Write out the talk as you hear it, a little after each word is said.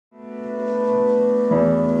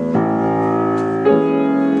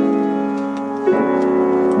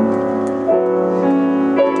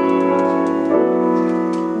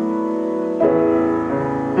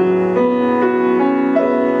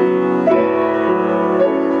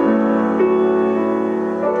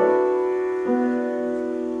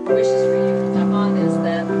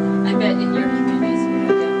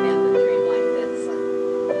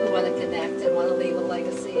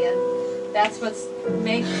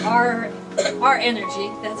our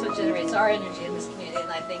energy. That's what generates our energy in this community,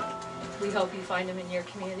 and I think we hope you find them in your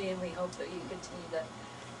community, and we hope that you continue to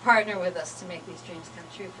partner with us to make these dreams come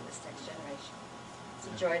true for this next generation. It's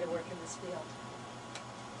a joy to work in this field.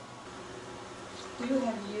 Do you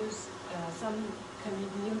have used some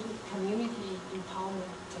community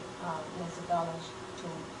empowerment methodology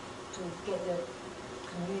to get the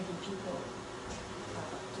community people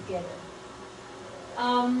together?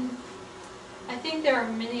 I think there are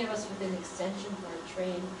many of us within Extension who are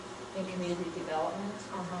trained in community development.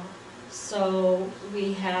 So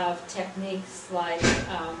we have techniques like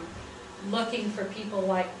looking for people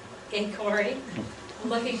like Corey,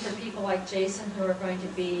 looking for people like Jason who are going to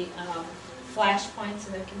be flashpoints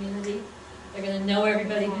in their community. They're going to know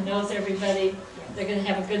everybody who knows everybody. They're going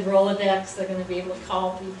to have a good Rolodex. They're going to be able to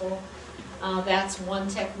call people. That's one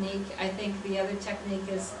technique. I think the other technique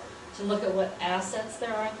is to look at what assets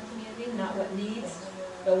there are in the community, not what needs,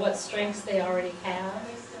 but what strengths they already have.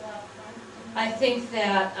 I think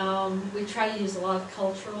that we try to use a lot of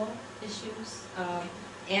cultural issues.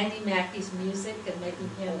 Andy Mackey's music and making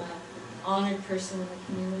him an honored person in the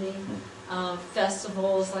community.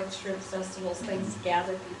 Festivals like shrimp festivals, things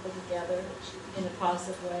gather people together in a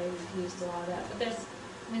positive way. We've used a lot of that. But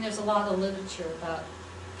there's a lot of literature about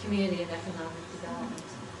community and economic development.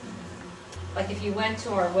 Like if you went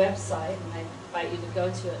to our website, and I invite you to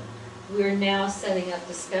go to it, we're now setting up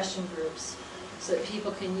discussion groups so that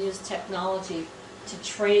people can use technology to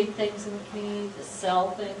trade things in the community, to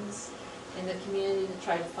sell things in the community, to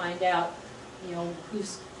try to find out,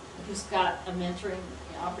 who's got a mentoring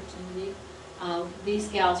opportunity. These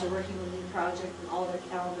gals are working on a new project, and all their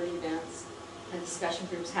calendar events and discussion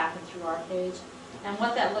groups happen through our page. And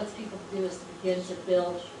what that lets people do is to begin to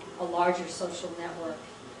build a larger social network.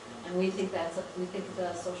 And we think that's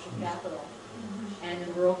social capital. And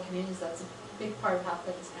in rural communities, that's a big part of how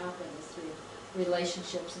things happen is through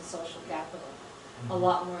relationships and social capital, a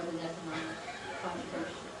lot more than economic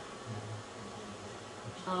contribution.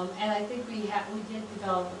 And I think we did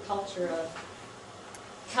develop a culture of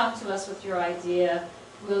come to us with your idea,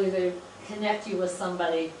 we'll either connect you with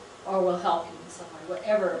somebody or we'll help you in some way,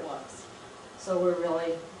 whatever it was. So we're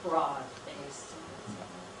really broad-based.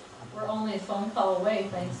 We're only a phone call away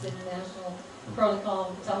thanks to international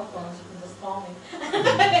protocol of telephones. You can just call me.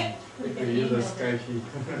 We can use a Skype sheet.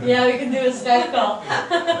 Yeah, we can do a Skype call.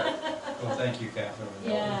 Well, thank you, Katherine.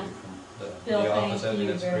 Yeah. Bill, the office. I think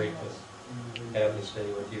it's great to have to stay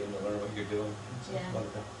with you and to learn what you're doing. It's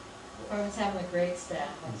wonderful. Department's having a great staff,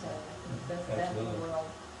 I tell you. I think that's the best in the world.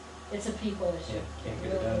 It's a people issue. Yeah, can't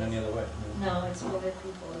get it done any other way. No, it's really a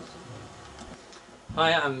people issue.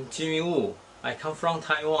 Hi, I'm Jimmy Wu. I come from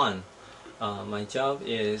Taiwan. My job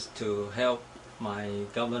is to help my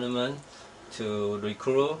government to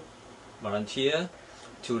recruit volunteer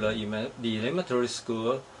to the elementary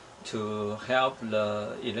school to help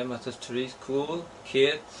the elementary school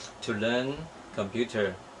kids to learn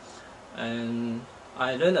computer. And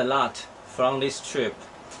I learned a lot from this trip.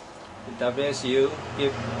 WSU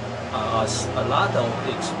give us a lot of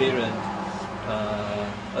experience,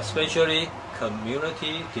 especially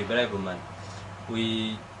community development.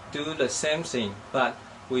 We do the same thing, but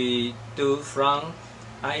we do from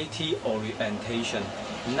IT orientation,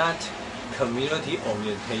 not community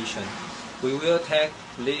orientation. We will take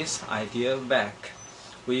this idea back.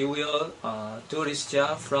 We will do this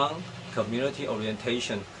job from community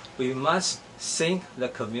orientation. We must think the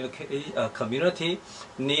community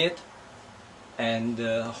need and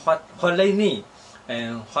what they need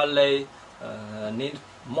and what they need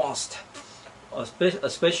most.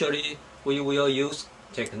 Especially, we will use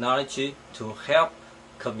technology to help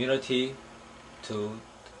community to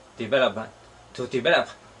develop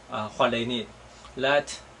what they need.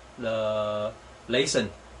 That's the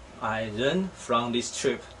lesson I learned from this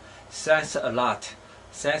trip. Thanks a lot.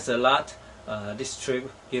 Thanks a lot. This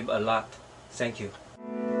trip give a lot. Thank you.